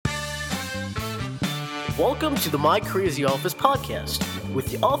Welcome to the My Crazy Office podcast with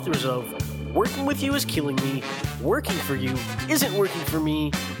the authors of Working With You Is Killing Me, Working For You Isn't Working For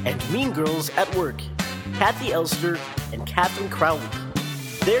Me, and Mean Girls at Work, Kathy Elster and Catherine Crowley.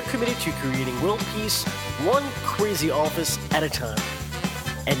 They're committed to creating world peace, one crazy office at a time.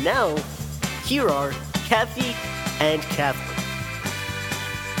 And now, here are Kathy and Catherine.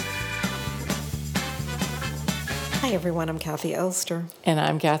 Hi everyone, I'm Kathy Elster. And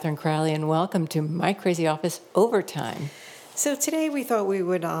I'm Catherine Crowley, and welcome to My Crazy Office Overtime. So today we thought we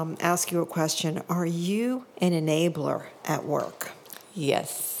would ask you a question. Are you an enabler at work?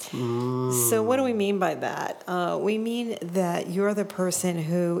 Yes. So what do we mean by that? We mean that you're the person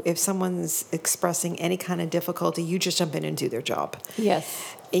who, if someone's expressing any kind of difficulty, you just jump in and do their job.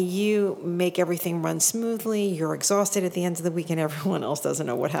 Yes. You make everything run smoothly. You're exhausted at the end of the week, and everyone else doesn't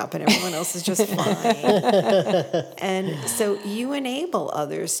know what happened. Everyone else is just fine. And so you enable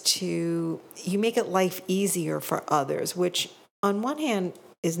others you make it life easier for others, which on one hand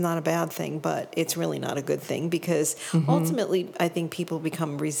is not a bad thing, but it's really not a good thing because ultimately I think people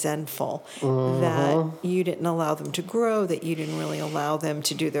become resentful that you didn't allow them to grow, that you didn't really allow them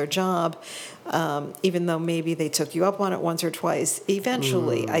to do their job, even though maybe they took you up on it once or twice.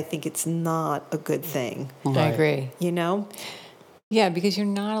 Eventually, I think it's not a good thing. Right. I agree. You know? Yeah, because you're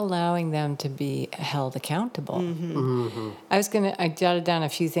not allowing them to be held accountable. I jotted down a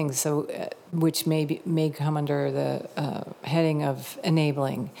few things, which may come under the heading of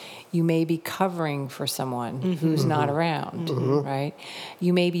enabling. You may be covering for someone who's not around, right?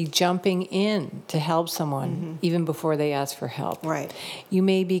 You may be jumping in to help someone even before they ask for help. Right. You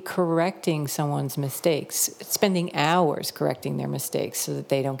may be correcting someone's mistakes, spending hours correcting their mistakes so that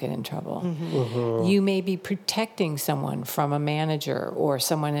they don't get in trouble. You may be protecting someone from a manager or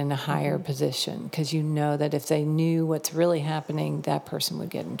someone in a higher position because you know that if they knew what's really happening, that person would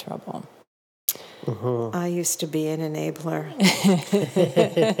get in trouble. I used to be an enabler.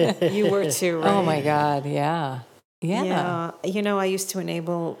 You were too, right? Oh my God, yeah. Yeah. You know, I used to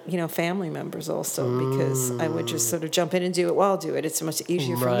enable, family members also because I would just sort of jump in and do it. Well, I'll do it. It's much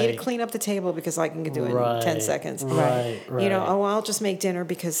easier for me to clean up the table because I can do it in 10 seconds. Right. I'll just make dinner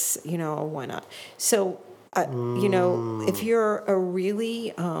because, why not? So, if you're a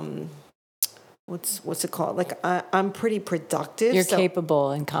really, what's it called? Like I'm pretty productive. You're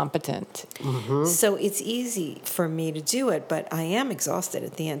capable and competent. So it's easy for me to do it, but I am exhausted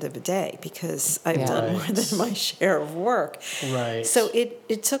at the end of the day because I've done more than my share of work. Right. So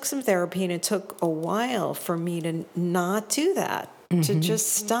it took some therapy and it took a while for me to not do that. To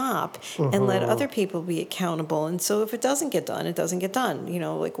just stop and let other people be accountable. And so if it doesn't get done, it doesn't get done.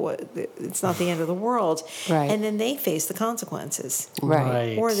 It's not the end of the world. Right. And then they face the consequences.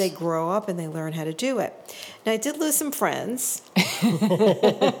 Right. Or they grow up and they learn how to do it. Now, I did lose some friends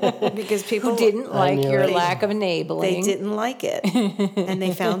because people who didn't like your lack of enabling. They didn't like it. And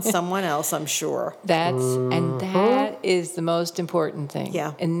they found someone else, I'm sure. That is the most important thing.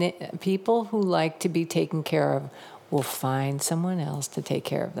 Yeah. And people who like to be taken care of will find someone else to take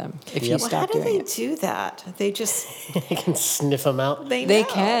care of them if you stop doing it. How do they do that? They just... They can sniff them out. They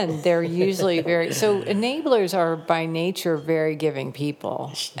can. They're usually very... So enablers are by nature very giving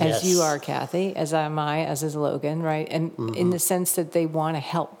people, as you are, Kathy, as am I, as is Logan, right? And in the sense that they want to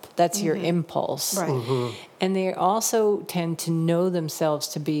help. That's your impulse. Right. And they also tend to know themselves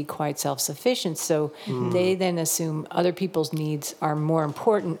to be quite self-sufficient. So they then assume other people's needs are more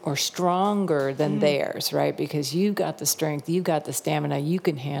important or stronger than theirs, right? Because you've got the strength, you've got the stamina, you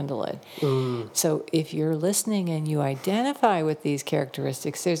can handle it. So if you're listening and you identify with these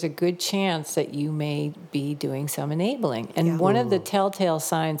characteristics, there's a good chance that you may be doing some enabling. And one of the telltale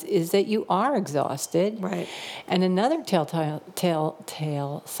signs is that you are exhausted. Right. And another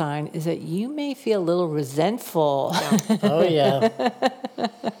telltale sign is that you may feel a little resentful. Oh, yeah.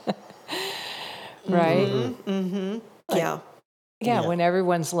 Right? Yeah, when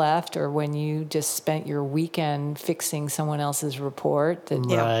everyone's left or when you just spent your weekend fixing someone else's report that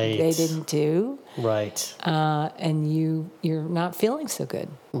they didn't do. Right. And you're not feeling so good.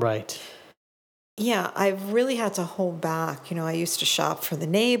 Right. Yeah, I've really had to hold back. I used to shop for the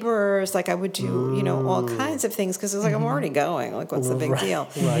neighbors. Like I would do, all kinds of things because it's like I'm already going. Like, what's the big deal?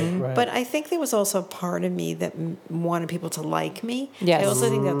 Right. But I think there was also a part of me that wanted people to like me. Yes. I also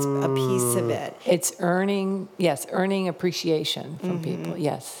think that's a piece of it. It's earning appreciation from people.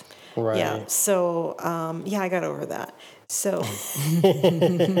 Yes. Right. Yeah. So, I got over that. So I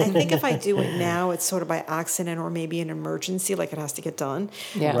think if I do it now, it's sort of by accident or maybe an emergency, like it has to get done.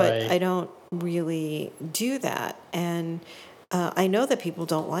 Yeah. But I don't really do that. And I know that people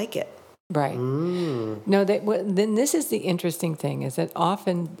don't like it. Right. No, then this is the interesting thing is that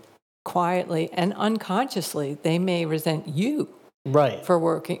often quietly and unconsciously, they may resent you Right.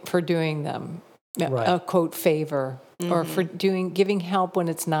 for doing them Right. a quote favor or for giving help when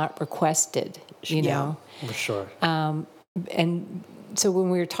it's not requested, you know. For sure. And so when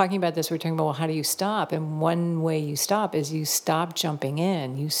we were talking about this, we were talking about, well, how do you stop? And one way you stop is you stop jumping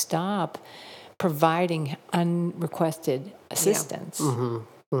in. You stop providing unrequested assistance.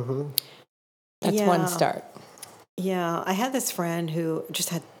 That's one start. Yeah, I had this friend who just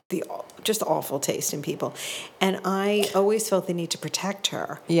had just awful taste in people, and I always felt the need to protect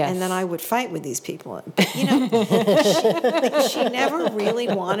her. Yes. And then I would fight with these people, but you know, she never really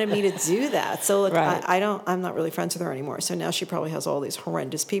wanted me to do that. So look, Right. I'm not really friends with her anymore. So now she probably has all these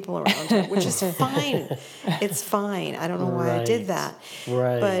horrendous people around her, which is fine. It's fine. I don't know why I did that.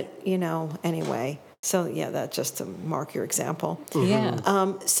 Right. But you know, anyway. So yeah, that's just to mark your example.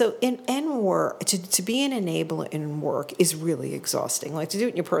 Yeah. So in work, to be an enabler in work is really exhausting. Like to do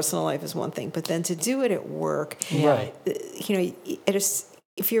it in your personal life is one thing, but then to do it at work, Right. you know,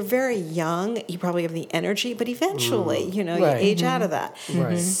 if you're very young, you probably have the energy, but eventually, you know, Right. you age out of that.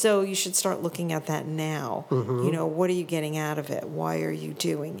 Right. So you should start looking at that now. You know, what are you getting out of it? Why are you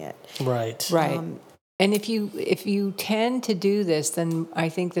doing it? Right. Right. And if you tend to do this, then I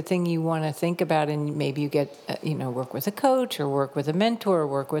think the thing you want to think about, and maybe you get, work with a coach or work with a mentor or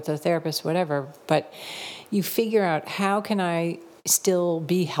work with a therapist, whatever, but you figure out how can I still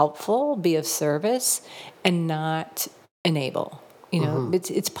be helpful, be of service, and not enable. You know,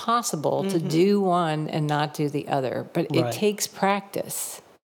 it's possible to do one and not do the other, but Right. it takes practice.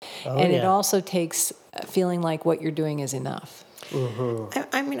 Oh, And it yeah. also takes feeling like what you're doing is enough.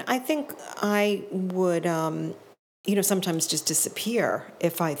 I mean, I think I would, sometimes just disappear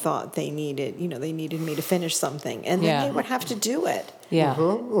if I thought they needed me to finish something, and then Yeah. they would have to do it. Yeah.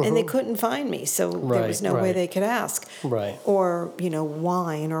 And they couldn't find me, so there was no way right. they could ask, Right. or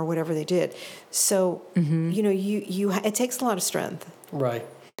whine or whatever they did. So it takes a lot of strength, Right.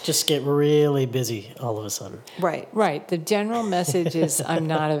 Just get really busy all of a sudden. right? Right. The general message is I'm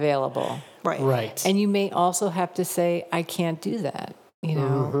not available. Right. Right. And you may also have to say, I can't do that,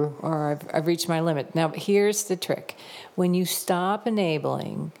 or I've reached my limit. Now, here's the trick. When you stop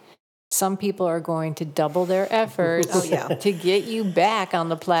enabling, some people are going to double their efforts Oh, yeah. to get you back on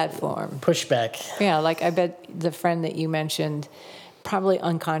the platform. Pushback. Yeah, like I bet the friend that you mentioned probably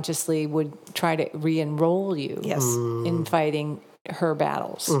unconsciously would try to re-enroll you Yes. in fighting her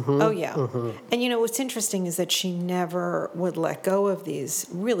battles. Oh, yeah. And what's interesting is that she never would let go of these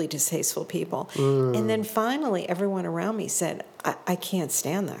really distasteful people. And then finally, everyone around me said, I can't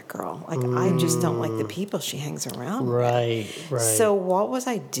stand that girl. Like, I just don't like the people she hangs around with. Right. Right. So what was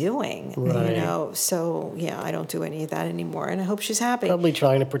I doing? Right. So yeah, I don't do any of that anymore. And I hope she's happy. Probably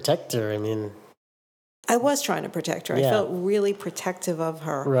trying to protect her. I mean, I was trying to protect her. I Yeah. felt really protective of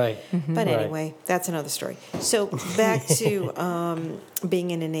her. right. But Right. anyway, that's another story. So back to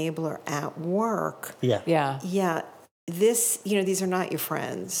being an enabler at work. Yeah. Yeah. Yeah, these are not your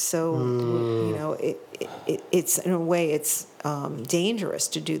friends. So, it's in a way, it's dangerous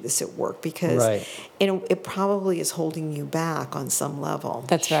to do this at work because Right. it probably is holding you back on some level.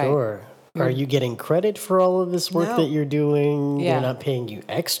 That's right. Sure. Are you getting credit for all of this work No. that you're doing? Yeah. They're not paying you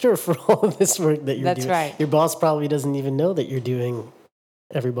extra for all of this work that you're That's doing. right. Your boss probably doesn't even know that you're doing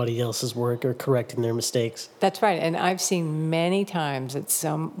everybody else's work or correcting their mistakes. That's right. And I've seen many times that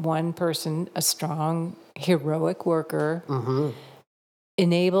one person, a strong, heroic worker,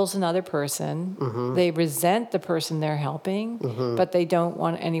 enables another person. They resent the person they're helping, but they don't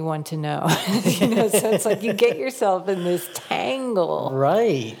want anyone to know. So it's like you get yourself in this tangle.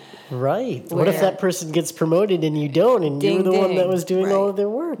 Right. Right. What if Where- that person gets promoted and you don't, and you were Ding, the one that ding. was doing all Right. of their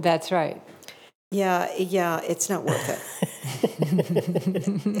work? That's right. Yeah, it's not worth it.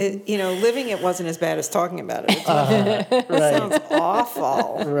 Living it wasn't as bad as talking about it. It Right. sounds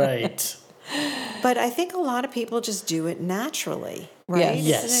awful. Right. But I think a lot of people just do it naturally, right?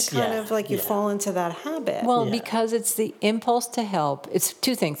 Yes. Isn't it kind Yeah, of like you yeah. fall into that habit? Well, Yeah. because it's the impulse to help. It's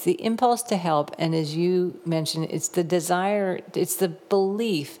two things: the impulse to help, and as you mentioned, it's the desire. It's the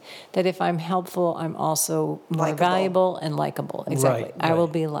belief that if I'm helpful, I'm also more Likeable. valuable and likable. Exactly, Right, I will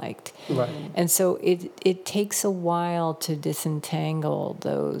right. be liked. Right. And so it takes a while to disentangle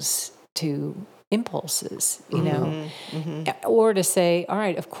those two impulses, or to say, all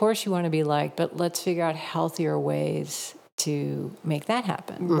right, of course you want to be liked, but let's figure out healthier ways to make that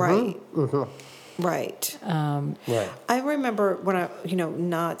happen. right. Right. Right. I remember when I,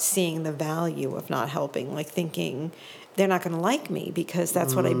 not seeing the value of not helping, like thinking, they're not going to like me because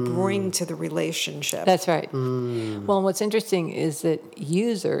that's what I bring to the relationship. That's right. Well, and what's interesting is that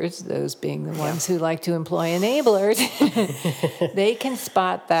users, those being the ones who like to employ enablers, they can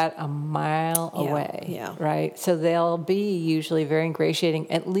spot that a mile away. Yeah. Right? So they'll be usually very ingratiating,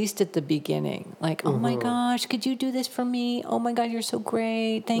 at least at the beginning. Like, oh my gosh, could you do this for me? Oh my God, you're so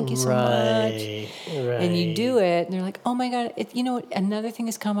great. Thank you so much. And you do it, and they're like, oh my God, you know, another thing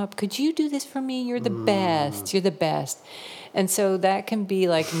has come up. Could you do this for me? You're the best. You're the best. And so that can be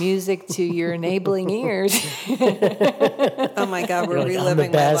like music to your enabling ears. Oh my God, we're You're like, reliving I'm the my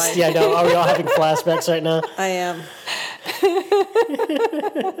best. life. Yeah, I know. Are we all having flashbacks right now? I am.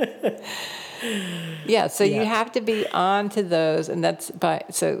 Yeah, so you Yeah. have to be on to those, and that's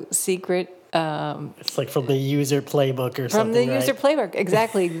so secret. It's like from the user playbook or From something, the right? user playbook,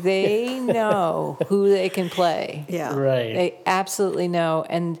 exactly. They know who they can play. Yeah. Right. They absolutely know,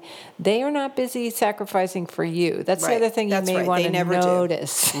 and they are not busy sacrificing for you. That's the Right. other thing you That's may right. want They to never do.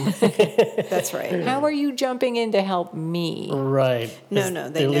 notice. That's right. How are you jumping in to help me? Right. No, 'Cause no,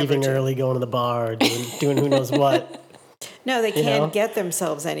 they they're never leaving do. early, going to the bar, doing who knows what. No, they can't know? get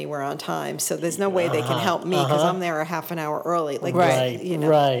themselves anywhere on time, so there's no way they can help me because I'm there a half an hour early. Like, Right. you know.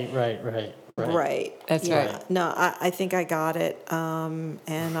 Right. Right. That's Yeah. right. No, I think I got it. And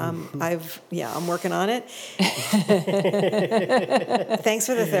I'm working on it. Thanks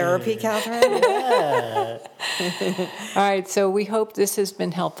for the therapy, Catherine. All right, so we hope this has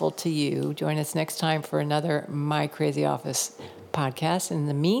been helpful to you. Join us next time for another My Crazy Office podcast. In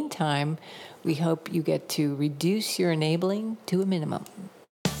the meantime, we hope you get to reduce your enabling to a minimum.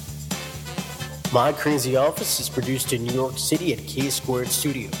 My Crazy Office is produced in New York City at K Squared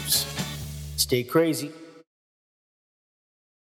Studios. Stay crazy.